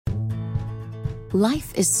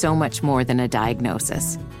Life is so much more than a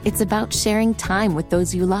diagnosis. It's about sharing time with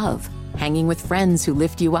those you love, hanging with friends who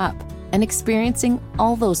lift you up, and experiencing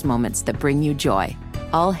all those moments that bring you joy.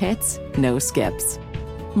 All hits, no skips.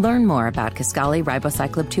 Learn more about Kisqali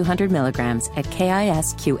Ribociclib 200 milligrams at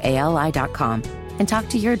KISQALI.com and talk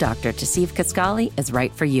to your doctor to see if Kisqali is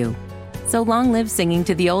right for you. So long live singing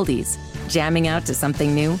to the oldies, jamming out to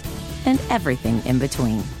something new, and everything in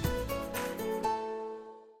between.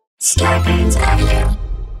 Scarpins Avenue.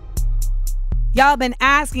 Y'all been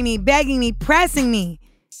asking me, begging me, pressing me.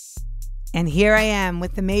 And here I am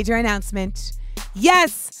with the major announcement.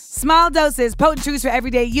 Yes, Small Doses, Potent Truths for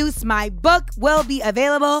Everyday Use. My book will be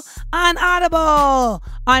available on Audible.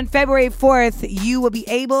 On February 4th, you will be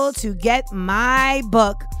able to get my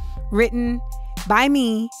book written by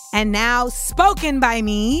me and now spoken by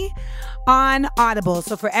me on Audible.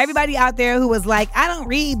 So for everybody out there who was like, I don't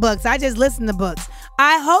read books, I just listen to books.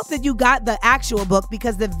 I hope that you got the actual book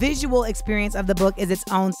because the visual experience of the book is its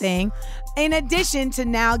own thing. In addition to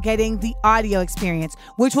now getting the audio experience,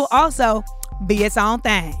 which will also be its own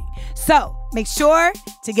thing. So make sure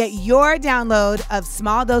to get your download of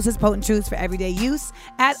Small Doses Potent Truths for Everyday Use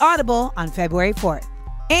at Audible on February 4th.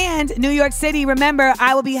 And New York City, remember,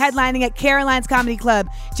 I will be headlining at Caroline's Comedy Club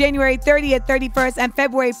January 30th, 31st, and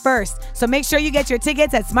February 1st. So make sure you get your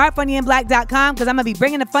tickets at smartfunnyandblack.com because I'm going to be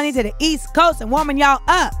bringing the funny to the East Coast and warming y'all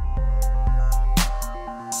up.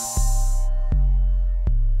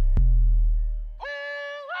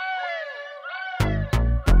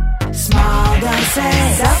 Small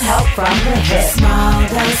doses. Self-help from the hip. Small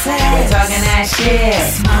doses. We're talking that shit.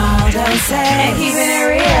 Small doses. And keeping it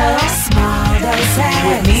real. Small doses.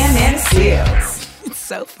 With me and Amanda Seals. It's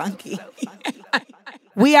so funky.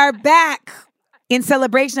 We are back in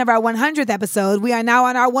celebration of our 100th episode. We are now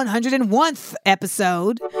on our 101th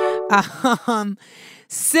episode.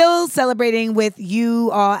 Still celebrating with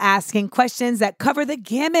you all asking questions that cover the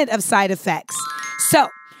gamut of side effects. So,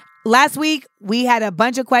 last week, we had a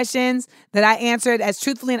bunch of questions that I answered as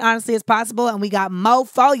truthfully and honestly as possible, and we got mo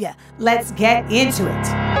for ya. Let's get into it.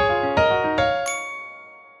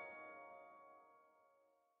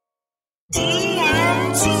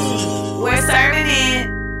 DMT. We're serving it.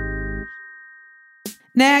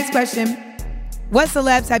 Next question. What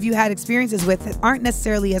celebs have you had experiences with that aren't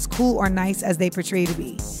necessarily as cool or nice as they portray to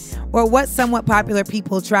be? Or what somewhat popular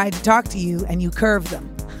people tried to talk to you and you curved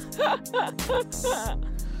them?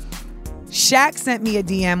 Shaq sent me a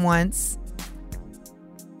DM once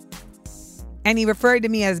and he referred to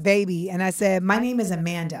me as baby. And I said, my name is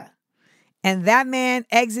Amanda. And that man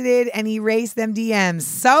exited and erased them DMs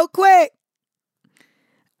so quick.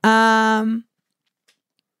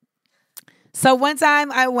 So one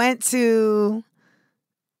time I went to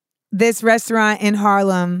this restaurant in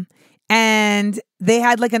Harlem and they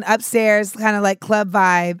had like an upstairs kind of like club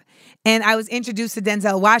vibe. And I was introduced to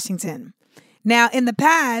Denzel Washington. Now in the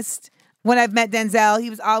past, when I've met Denzel, he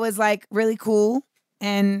was always like really cool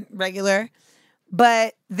and regular.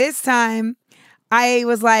 But this time I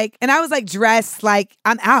was like dressed like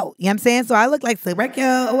I'm out. You know what I'm saying? So I looked like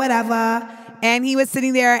Silverkill or whatever. And he was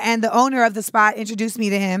sitting there and the owner of the spot introduced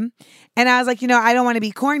me to him. And I was like, I don't want to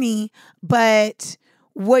be corny, but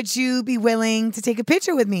would you be willing to take a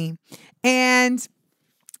picture with me? And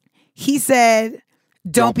he said,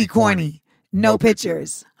 don't be corny. No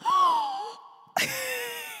pictures.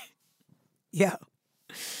 Yo.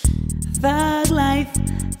 Thug life.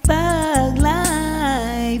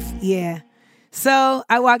 Yeah. So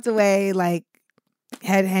I walked away like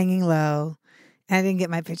head hanging low. I didn't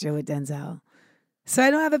get my picture with Denzel. So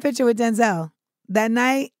I don't have a picture with Denzel. That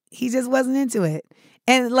night, he just wasn't into it.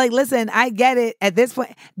 And like, listen, I get it at this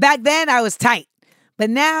point. Back then, I was tight.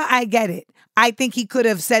 But now I get it. I think he could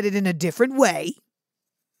have said it in a different way.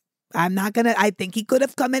 I think he could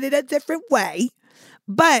have come in a different way.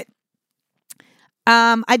 But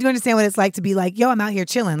I do understand what it's like to be like, yo, I'm out here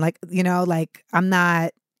chilling. Like, like I'm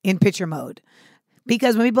not in picture mode.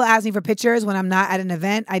 Because when people ask me for pictures when I'm not at an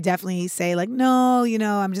event, I definitely say like, no,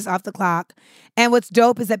 I'm just off the clock. And what's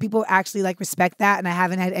dope is that people actually like respect that. And I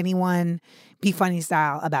haven't had anyone be funny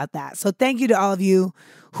style about that. So thank you to all of you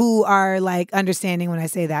who are like understanding when I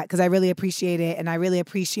say that, because I really appreciate it. And I really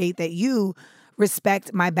appreciate that you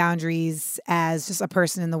respect my boundaries as just a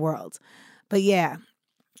person in the world. But yeah,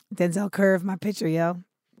 Denzel curved my picture, yo,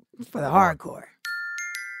 for the hardcore.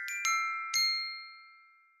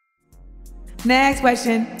 Next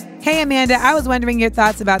question. Hey, Amanda, I was wondering your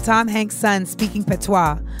thoughts about Tom Hanks' son speaking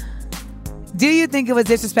patois. Do you think it was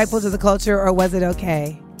disrespectful to the culture or was it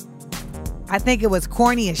okay? I think it was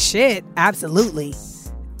corny as shit. Absolutely.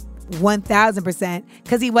 1000%,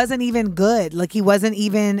 because he wasn't even good. Like, he wasn't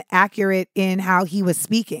even accurate in how he was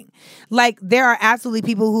speaking. Like, there are absolutely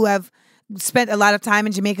people who have spent a lot of time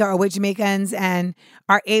in Jamaica or with Jamaicans and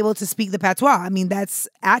are able to speak the patois. I mean, that's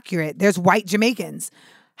accurate. There's white Jamaicans.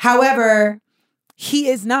 However, he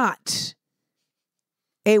is not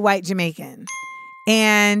a white Jamaican.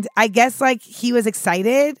 And I guess like he was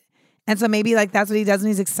excited. And so maybe like that's what he does when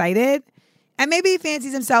he's excited. And maybe he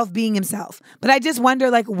fancies himself being himself. But I just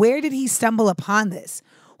wonder, like, where did he stumble upon this?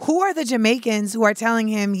 Who are the Jamaicans who are telling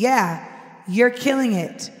him, yeah, you're killing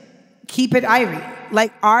it. Keep it Irie.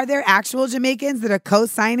 Like, are there actual Jamaicans that are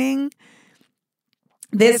co-signing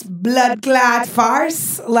this blood-clad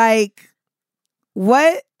farce? Like,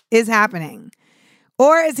 what is happening?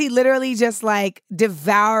 Or is he literally just like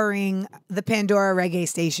devouring the Pandora reggae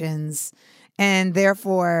stations and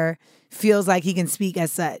therefore feels like he can speak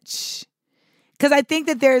as such? Because I think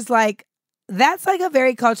that there's like, that's like a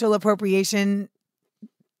very cultural appropriation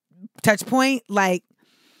touch point. Like,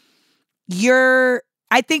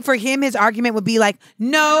 I think for him, his argument would be like,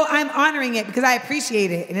 no, I'm honoring it because I appreciate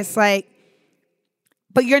it. And it's like,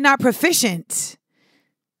 but you're not proficient.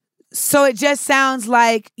 So it just sounds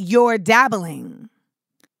like you're dabbling.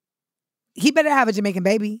 He better have a Jamaican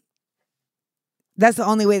baby. That's the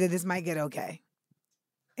only way that this might get okay.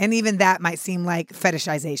 And even that might seem like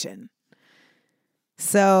fetishization.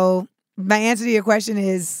 So my answer to your question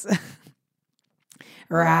is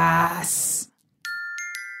Ras.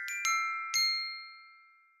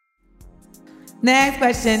 Next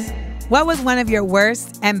question. What was one of your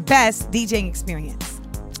worst and best DJing experience?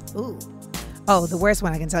 Ooh. Oh, the worst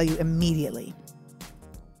one I can tell you immediately.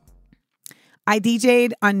 I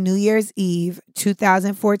DJ'd on New Year's Eve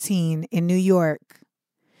 2014 in New York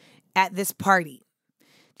at this party.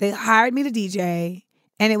 They hired me to DJ,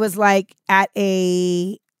 and it was like at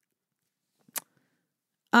a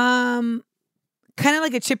kind of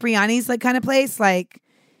like a Cipriani's like kind of place. Like,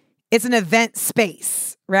 it's an event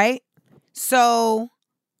space, right? So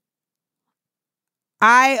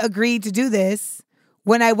I agreed to do this.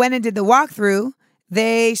 When I went and did the walkthrough,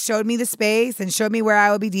 they showed me the space and showed me where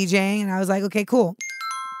I would be DJing. And I was like, okay, cool.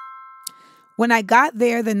 When I got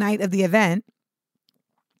there the night of the event,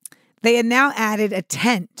 they had now added a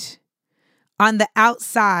tent on the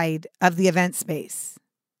outside of the event space.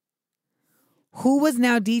 Who was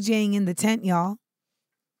now DJing in the tent, y'all?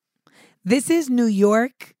 This is New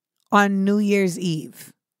York on New Year's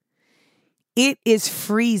Eve. It is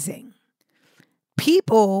freezing.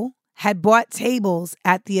 People had bought tables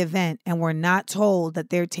at the event and were not told that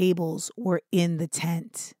their tables were in the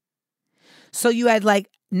tent. So you had like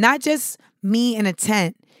not just me in a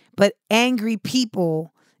tent, but angry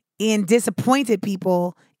people and disappointed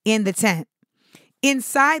people in the tent.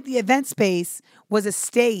 Inside the event space was a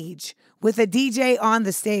stage with a DJ on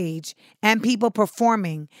the stage and people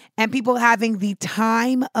performing and people having the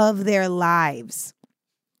time of their lives.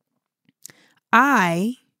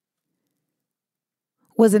 I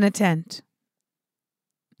was in a tent.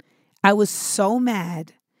 I was so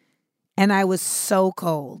mad and I was so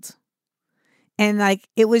cold. And like,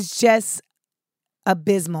 it was just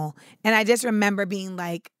abysmal. And I just remember being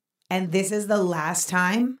like, and this is the last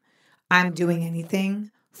time I'm doing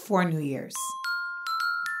anything for New Year's.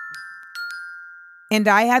 And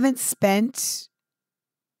I've only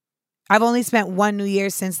spent one New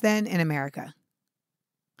Year's since then in America.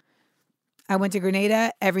 I went to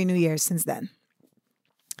Grenada every New Year's since then.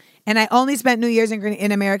 And I only spent New Year's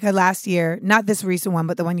in America last year, not this recent one,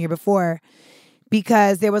 but the one year before,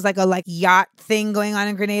 because there was like a yacht thing going on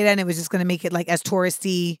in Grenada and it was just going to make it like as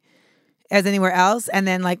touristy as anywhere else. And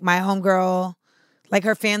then like my homegirl, like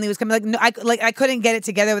her family was coming, I couldn't get it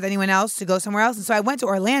together with anyone else to go somewhere else. And so I went to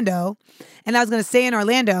Orlando and I was going to stay in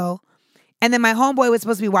Orlando. And then my homeboy was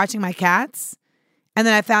supposed to be watching my cats. And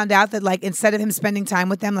then I found out that like, instead of him spending time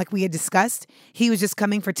with them, like we had discussed, he was just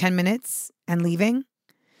coming for 10 minutes and leaving.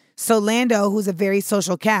 So Lando, who's a very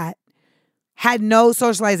social cat, had no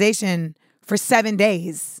socialization for 7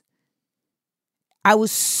 days. I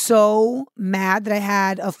was so mad that I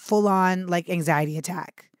had a full-on like anxiety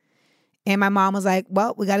attack. And my mom was like,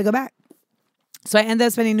 well, we got to go back. So I ended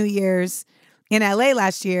up spending New Year's in LA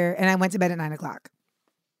last year and I went to bed at 9:00.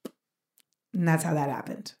 And that's how that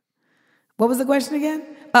happened. What was the question again?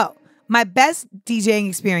 Oh, my best DJing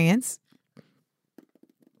experience.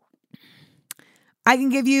 I can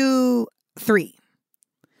give you 3.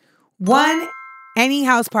 1, any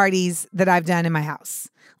house parties that I've done in my house.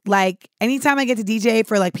 Like anytime I get to DJ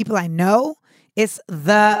for like people I know, it's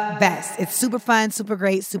the best. It's super fun, super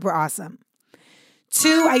great, super awesome.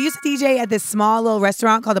 2, I used to DJ at this small little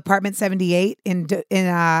restaurant called Apartment 78 in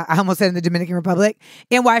I almost said in the Dominican Republic,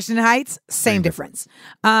 in Washington Heights. Same difference.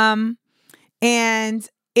 And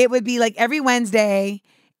it would be like every Wednesday,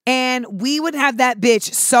 and we would have that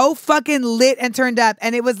bitch so fucking lit and turned up,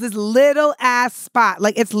 and it was this little ass spot.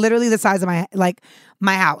 Like, it's literally the size of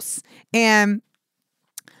my house. And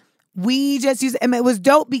we just used, and it was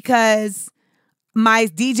dope because my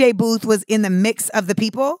DJ booth was in the mix of the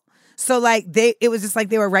people. So like it was just like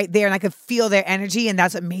they were right there and I could feel their energy, and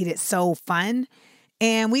that's what made it so fun.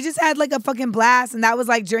 And we just had like a fucking blast. And that was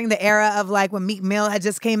like during the era of like when Meek Mill had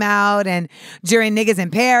just came out and during Niggas in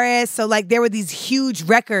Paris. So like there were these huge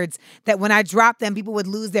records that when I dropped them, people would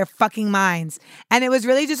lose their fucking minds. And it was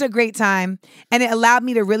really just a great time. And it allowed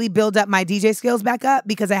me to really build up my DJ skills back up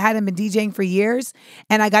because I hadn't been DJing for years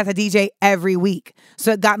and I got to DJ every week.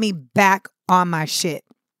 So it got me back on my shit.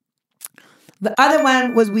 The other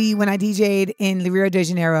one was when I DJ'd in Rio de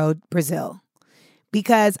Janeiro, Brazil.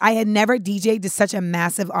 Because I had never DJ'd to such a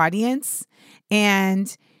massive audience.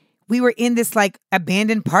 And we were in this like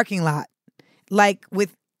abandoned parking lot, like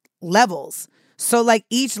with levels. So like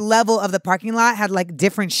each level of the parking lot had like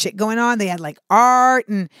different shit going on. They had like art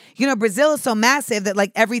and, you know, Brazil is so massive that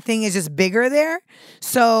like everything is just bigger there.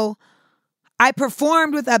 So I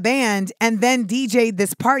performed with a band and then DJ'd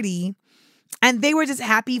this party. And they were just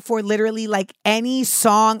happy for literally like any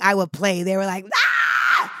song I would play. They were like, ah!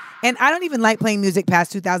 And I don't even like playing music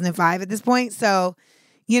past 2005 at this point. So,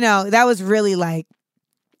 you know, that was really like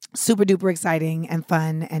super duper exciting and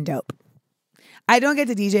fun and dope. I don't get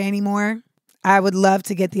to DJ anymore. I would love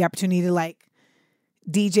to get the opportunity to like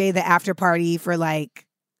DJ the after party for like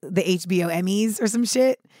the HBO Emmys or some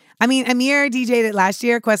shit. I mean, Amir DJ'd it last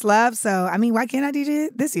year, Questlove. So, I mean, why can't I DJ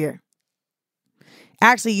it this year?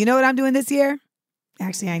 Actually, you know what I'm doing this year?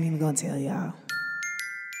 Actually, I ain't even going to tell y'all.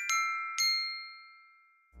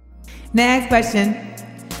 Next question.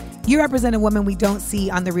 You represent a woman we don't see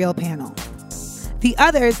on the Real panel. The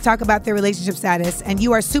others talk about their relationship status, and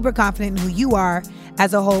you are super confident in who you are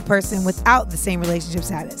as a whole person without the same relationship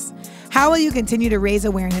status. How will you continue to raise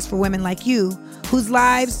awareness for women like you whose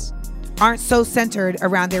lives aren't so centered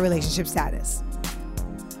around their relationship status?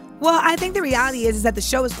 Well, I think the reality is that the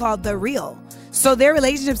show is called The Real. So their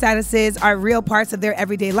relationship statuses are real parts of their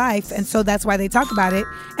everyday life, and so that's why they talk about it.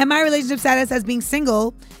 And my relationship status as being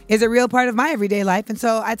single is a real part of my everyday life, and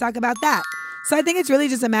so I talk about that. So I think it's really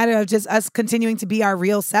just a matter of just us continuing to be our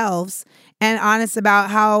real selves and honest about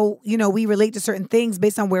how, you know, we relate to certain things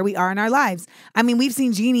based on where we are in our lives. I mean, we've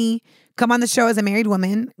seen Jeannie come on the show as a married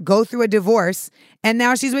woman, go through a divorce, and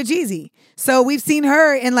now she's with Jeezy. So we've seen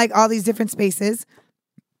her in like all these different spaces.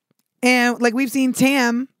 And like we've seen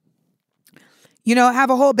Tam, you know, have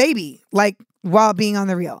a whole baby, like while being on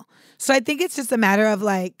The Real. So I think it's just a matter of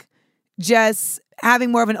like just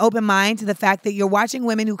having more of an open mind to the fact that you're watching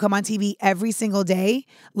women who come on TV every single day,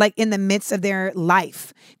 like in the midst of their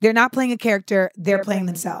life. They're not playing a character, they're playing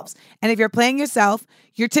themselves. And if you're playing yourself,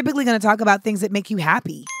 you're typically going to talk about things that make you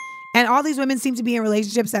happy. And all these women seem to be in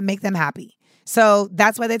relationships that make them happy. So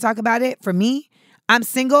that's why they talk about it. For me, I'm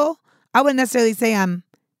single. I wouldn't necessarily say I'm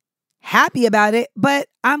happy about it, but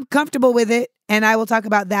I'm comfortable with it. And I will talk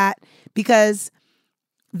about that because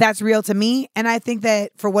that's real to me. And I think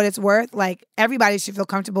that for what it's worth, like everybody should feel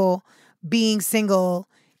comfortable being single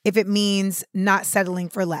if it means not settling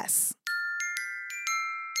for less.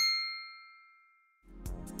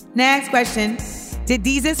 Next question. Did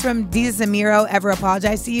Deezus from Deezus and Mero ever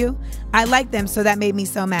apologize to you? I like them, so that made me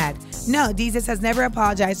so mad. No, Deezus has never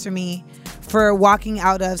apologized for me for walking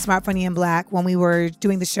out of Smart, Funny, and Black when we were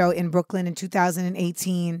doing the show in Brooklyn in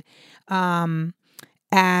 2018.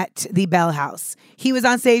 At the Bell House. He was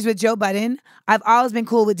on stage with Joe Budden. I've always been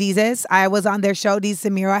cool with Deezus. I was on their show, Deezus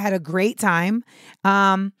and Mero. I had a great time.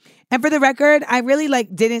 And for the record, I really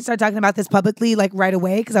didn't start talking about this publicly right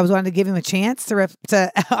away because I was wanting to give him a chance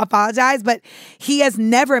to apologize. But he has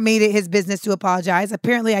never made it his business to apologize.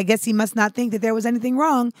 Apparently, I guess he must not think that there was anything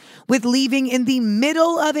wrong with leaving in the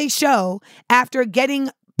middle of a show after getting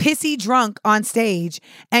pissy drunk on stage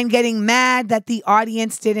and getting mad that the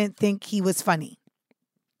audience didn't think he was funny.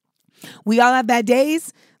 We all have bad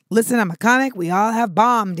days. Listen, I'm a comic. We all have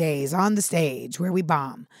bomb days on the stage where we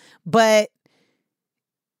bomb. But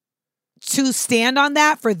to stand on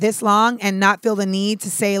that for this long and not feel the need to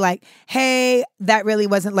say hey, that really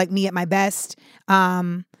wasn't me at my best.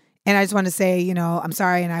 And I just want to say, I'm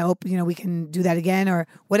sorry. And I hope, we can do that again or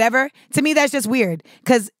whatever. To me, that's just weird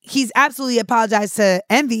because he's absolutely apologized to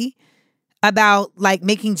Envy about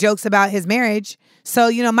making jokes about his marriage.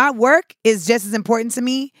 So, my work is just as important to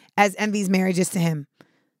me as Envy's marriage is to him.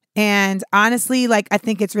 And honestly, like, I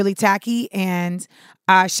think it's really tacky. And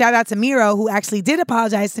shout out to Miro, who actually did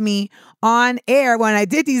apologize to me on air when I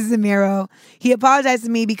did Desus and Mero. He apologized to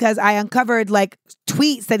me because I uncovered like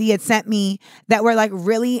tweets that he had sent me that were like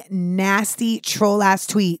really nasty troll ass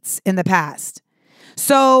tweets in the past.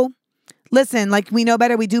 So listen, like, we know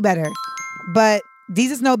better, we do better. But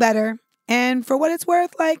Desus know better. And for what it's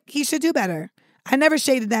worth, like, he should do better. I never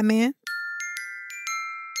shaded that man.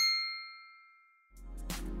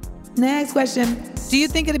 Next question. Do you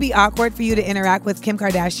think it'd be awkward for you to interact with Kim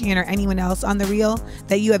Kardashian or anyone else on The Real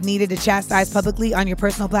that you have needed to chastise publicly on your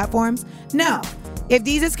personal platforms? No. If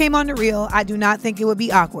Desus came on The Real, I do not think it would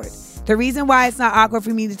be awkward. The reason why it's not awkward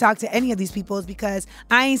for me to talk to any of these people is because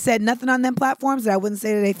I ain't said nothing on them platforms that I wouldn't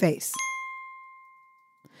say to their face.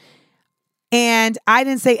 And I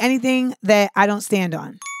didn't say anything that I don't stand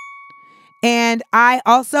on. And I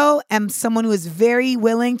also am someone who is very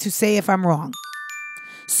willing to say if I'm wrong.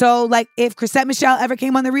 So, like, if Chrisette Michele ever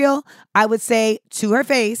came on The Real, I would say to her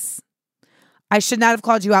face, I should not have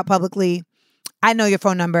called you out publicly. I know your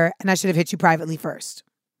phone number, and I should have hit you privately first.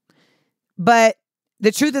 But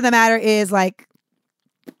the truth of the matter is, like,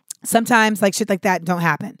 sometimes, like, shit like that don't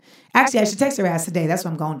happen. Actually, I should text her ass today. That's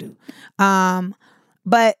what I'm going to do.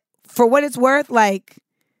 But for what it's worth, like,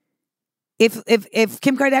 if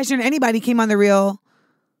Kim Kardashian or anybody came on The Real,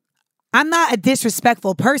 I'm not a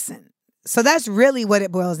disrespectful person. So that's really what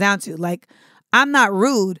it boils down to. Like, I'm not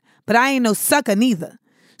rude, but I ain't no sucker neither.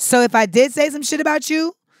 So if I did say some shit about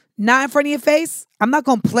you, not in front of your face, I'm not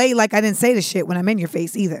going to play like I didn't say the shit when I'm in your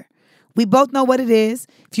face either. We both know what it is.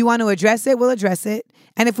 If you want to address it, we'll address it.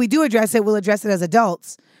 And if we do address it, we'll address it as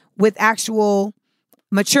adults with actual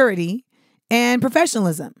maturity and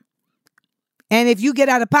professionalism. And if you get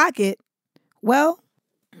out of pocket, well,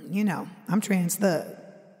 you know, I'm trans thug.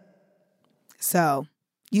 So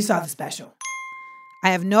you saw the special.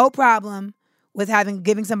 I have no problem with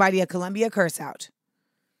giving somebody a Columbia curse out.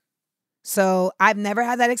 So I've never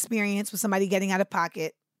had that experience with somebody getting out of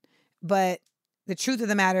pocket. But the truth of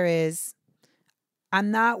the matter is,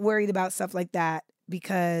 I'm not worried about stuff like that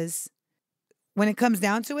because when it comes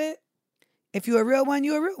down to it, if you're a real one,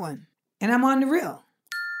 you're a real one. And I'm on The Real.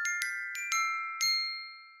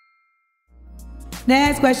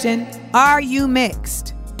 Next question. Are you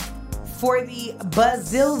mixed? For the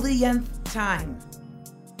bazillionth time.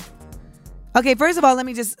 Okay, first of all, let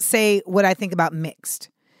me just say what I think about mixed.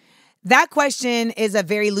 That question is a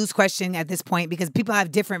very loose question at this point because people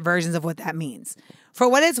have different versions of what that means. For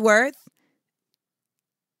what it's worth,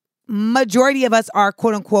 majority of us are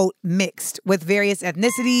quote unquote mixed with various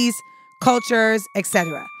ethnicities, cultures,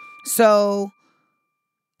 etc. So,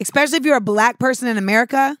 especially if you're a black person in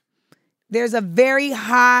America, there's a very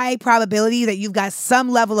high probability that you've got some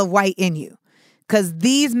level of white in you. Because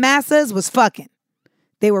these masses was fucking.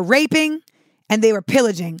 They were raping and they were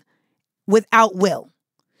pillaging without will.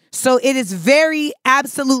 So it is very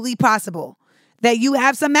absolutely possible that you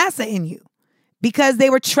have some massa in you because they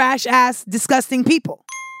were trash ass, disgusting people.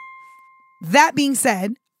 That being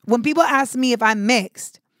said, when people ask me if I'm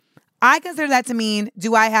mixed, I consider that to mean,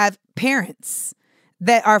 do I have parents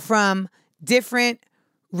that are from different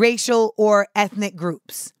racial or ethnic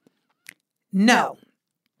groups? No.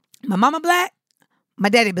 My mama black, my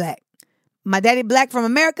daddy black. My daddy black from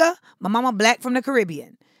America, my mama black from the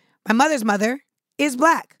Caribbean. My mother's mother is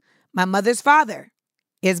black. My mother's father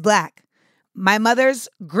is black. My mother's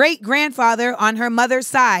great-grandfather on her mother's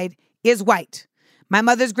side is white. My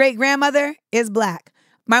mother's great-grandmother is black.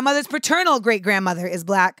 My mother's paternal great-grandmother is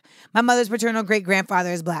black. My mother's paternal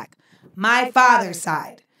great-grandfather is black. My father's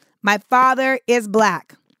side. My father is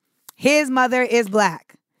black. His mother is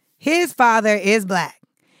black. His father is black.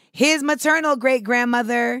 His maternal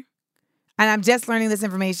great-grandmother, and I'm just learning this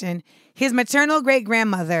information, his maternal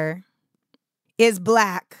great-grandmother is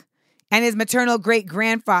black, and his maternal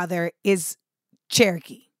great-grandfather is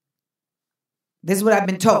Cherokee. This is what I've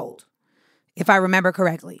been told, if I remember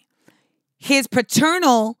correctly. His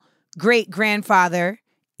paternal great-grandfather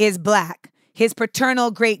is black. His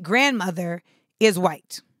paternal great-grandmother is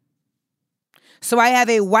white. So I have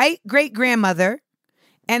a white great-grandmother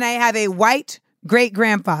and I have a white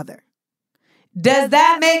great-grandfather. Does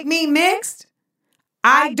that make me mixed?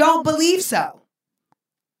 I don't believe so.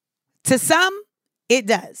 To some, it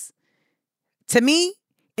does. To me,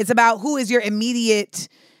 it's about who is your immediate,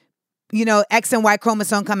 X and Y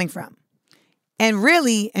chromosome coming from. And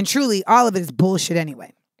really and truly, all of it is bullshit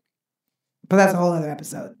anyway. But that's a whole other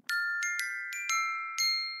episode.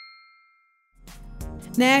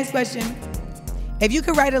 Next question. If you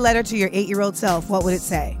could write a letter to your 8-year-old self, what would it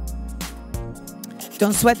say?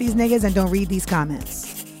 Don't sweat these niggas and don't read these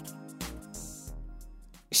comments.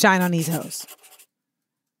 shine on these hoes.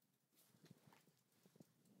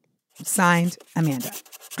 Signed, Amanda.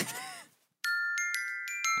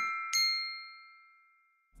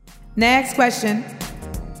 Next question.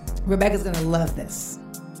 Rebecca's going to love this.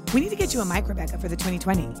 We need to get you a mic, Rebecca, for the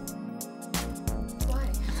 2020.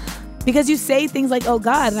 Why? Because you say things like, oh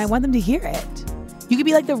God, and I want them to hear it. You could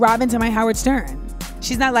be like the Robin to my Howard Stern.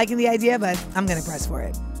 She's not liking the idea, but I'm going to press for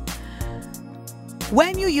it.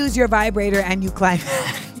 When you use your vibrator and you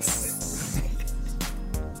climax,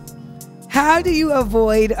 how do you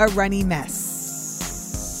avoid a runny mess?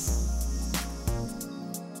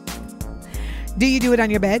 Do you do it on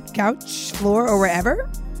your bed, couch, floor, or wherever?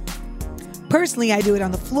 Personally, I do it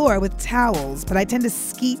on the floor with towels, but I tend to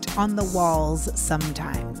skeet on the walls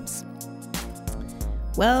sometimes.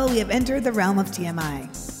 Well, we have entered the realm of TMI.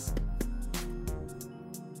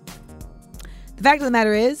 The fact of the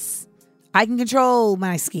matter is, I can control when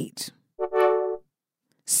I skeet.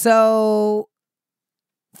 So,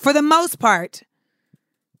 for the most part,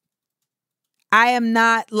 I am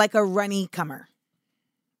not like a runny comer.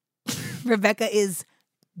 Rebecca is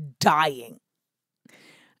dying.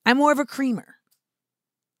 I'm more of a creamer.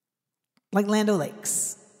 Like Land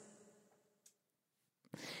O'Lakes.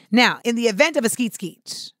 Now, in the event of a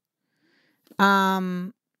skeet,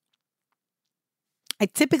 I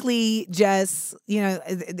typically just,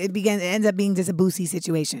 it ends up being just a Boosie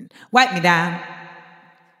situation. Wipe me down.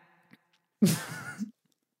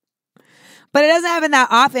 But it doesn't happen that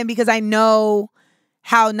often because I know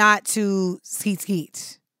how not to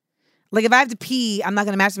skeet. Like if I have to pee, I'm not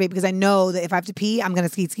going to masturbate because I know that if I have to pee, I'm going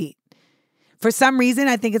to skeet. For some reason,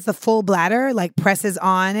 I think it's the full bladder like presses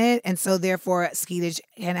on it. And so therefore skeetage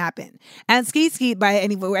can happen. And skeet by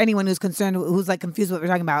anyone who's concerned, who's like confused what we're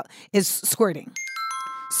talking about, is squirting.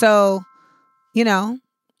 So,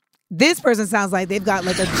 this person sounds like they've got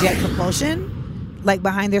like a jet propulsion like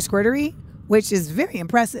behind their squirtery, which is very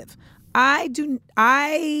impressive. I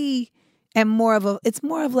am more of it's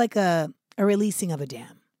more of like a releasing of a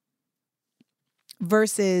dam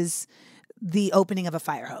versus the opening of a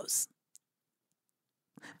fire hose.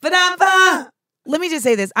 Let me just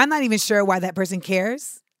say this. I'm not even sure why that person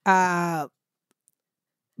cares. But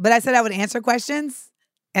I said I would answer questions,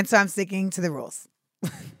 and so I'm sticking to the rules.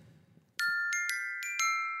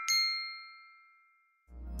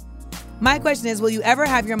 My question is, will you ever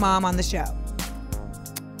have your mom on the show?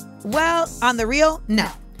 Well, on the real, no.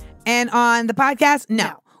 And on the podcast,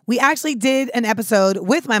 no. We actually did an episode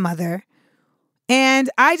with my mother, and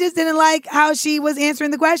I just didn't like how she was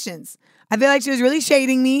answering the questions. I feel like she was really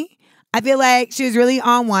shading me. I feel like she was really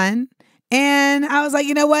on one. And I was like,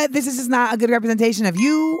 you know what? This is just not a good representation of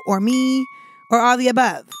you or me or all the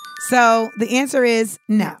above. So the answer is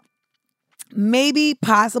no. Maybe,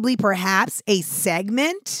 possibly, perhaps a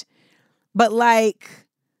segment, but like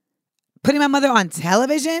putting my mother on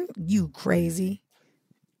television? You crazy.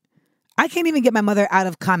 I can't even get my mother out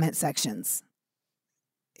of comment sections.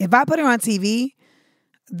 If I put her on TV,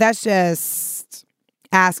 that's just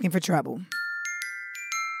asking for trouble.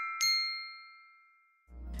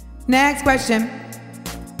 Next question.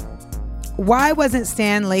 Why wasn't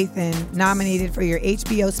Stan Lathan nominated for your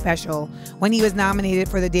HBO special when he was nominated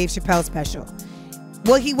for the Dave Chappelle special?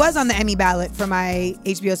 Well, he was on the Emmy ballot for my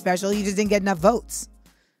HBO special. He just didn't get enough votes.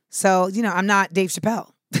 So, I'm not Dave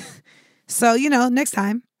Chappelle. So, next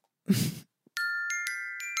time.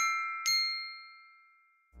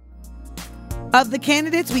 Of the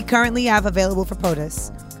candidates we currently have available for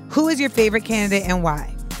POTUS, who is your favorite candidate and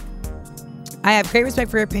why? I have great respect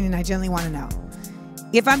for your opinion. I genuinely want to know.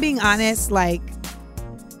 If I'm being honest,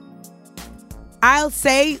 I'll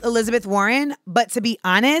say Elizabeth Warren, but to be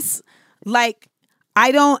honest,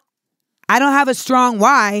 I don't have a strong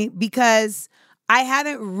why because I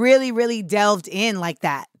haven't really delved in like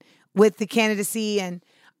that with the candidacy, and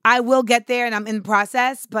I will get there and I'm in the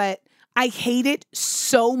process, but I hate it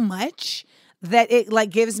so much that it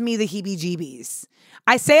gives me the heebie-jeebies.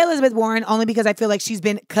 I say Elizabeth Warren only because I feel like she's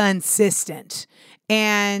been consistent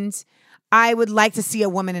and I would like to see a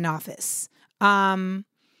woman in office. And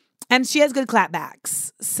she has good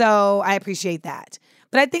clapbacks. So I appreciate that.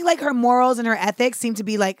 But I think her morals and her ethics seem to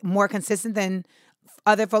be more consistent than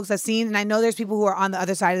other folks I've seen. And I know there's people who are on the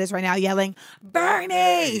other side of this right now yelling,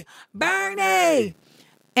 Bernie, Bernie.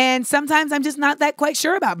 And sometimes I'm just not that quite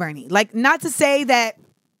sure about Bernie. Not to say that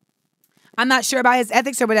I'm not sure about his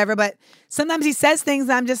ethics or whatever, but sometimes he says things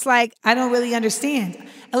I'm just I don't really understand.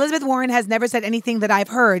 Elizabeth Warren has never said anything that I've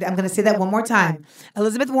heard. I'm going to say that one more time.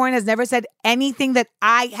 Elizabeth Warren has never said anything that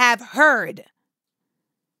I have heard.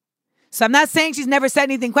 So I'm not saying she's never said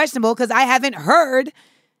anything questionable because I haven't heard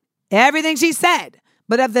everything she said.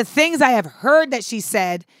 But of the things I have heard that she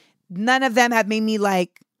said, none of them have made me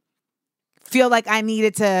like feel like I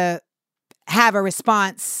needed to have a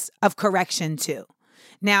response of correction to.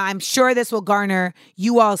 Now, I'm sure this will garner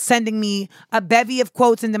you all sending me a bevy of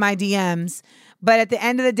quotes into my DMs. But at the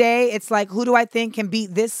end of the day, it's like, who do I think can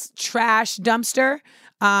beat this trash dumpster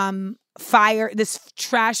fire? This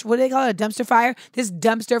trash, what do they call it? A dumpster fire? This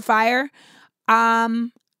dumpster fire.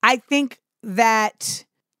 I think that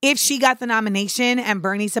if she got the nomination and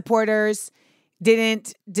Bernie supporters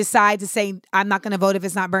didn't decide to say, I'm not going to vote if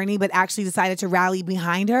it's not Bernie, but actually decided to rally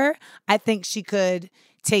behind her, I think she could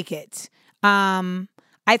take it.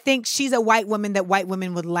 I think she's a white woman that white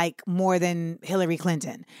women would like more than Hillary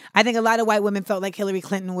Clinton. I think a lot of white women felt like Hillary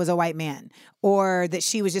Clinton was a white man, or that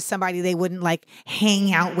she was just somebody they wouldn't like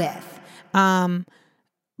hang out with.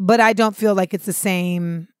 But I don't feel like it's the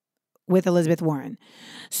same with Elizabeth Warren.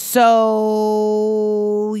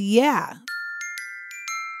 So, yeah.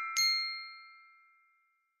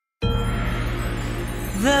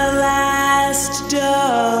 The last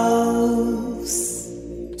dose.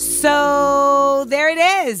 So there it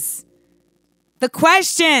is. The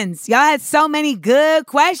questions. Y'all had so many good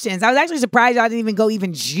questions. I was actually surprised y'all didn't even go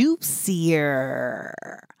even juicier.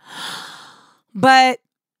 But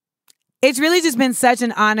it's really just been such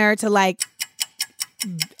an honor to like,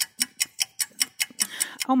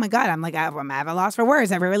 oh my God, I'm at a loss for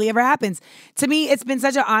words. That really ever happens. To me, it's been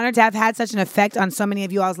such an honor to have had such an effect on so many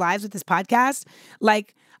of you all's lives with this podcast.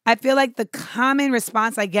 Like, I feel like the common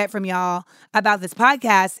response I get from y'all about this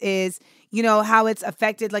podcast is, you know, how it's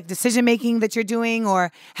affected like decision making that you're doing,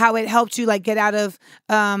 or how it helped you like get out of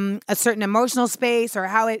a certain emotional space, or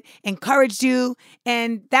how it encouraged you.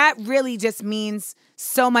 And that really just means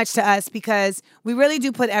so much to us, because we really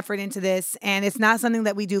do put effort into this, and it's not something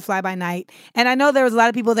that we do fly by night. And I know there was a lot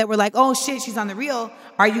of people that were like, oh shit, she's on The Real.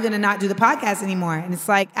 Are you going to not do the podcast anymore? And it's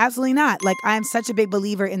like, absolutely not. Like, I am such a big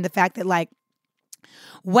believer in the fact that like,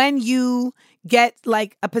 when you get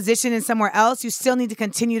like a position in somewhere else, you still need to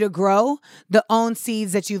continue to grow the own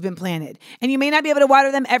seeds that you've been planted. And you may not be able to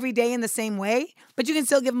water them every day in the same way, but you can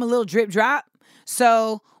still give them a little drip drop.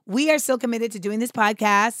 So we are still committed to doing this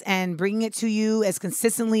podcast and bringing it to you as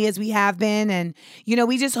consistently as we have been. And, you know,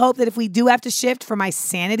 we just hope that if we do have to shift for my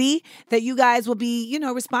sanity, that you guys will be, you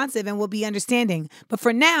know, responsive and will be understanding. But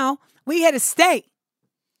for now, we're here to stay.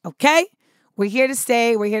 Okay? We're here to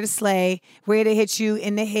stay. We're here to slay. We're here to hit you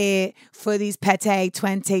in the head for these pete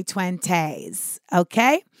 2020s.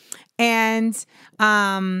 Okay? And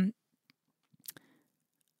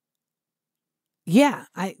yeah.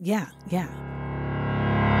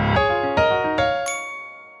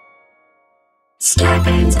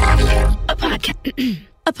 Scarpins Avenue.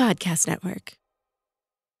 A podcast network.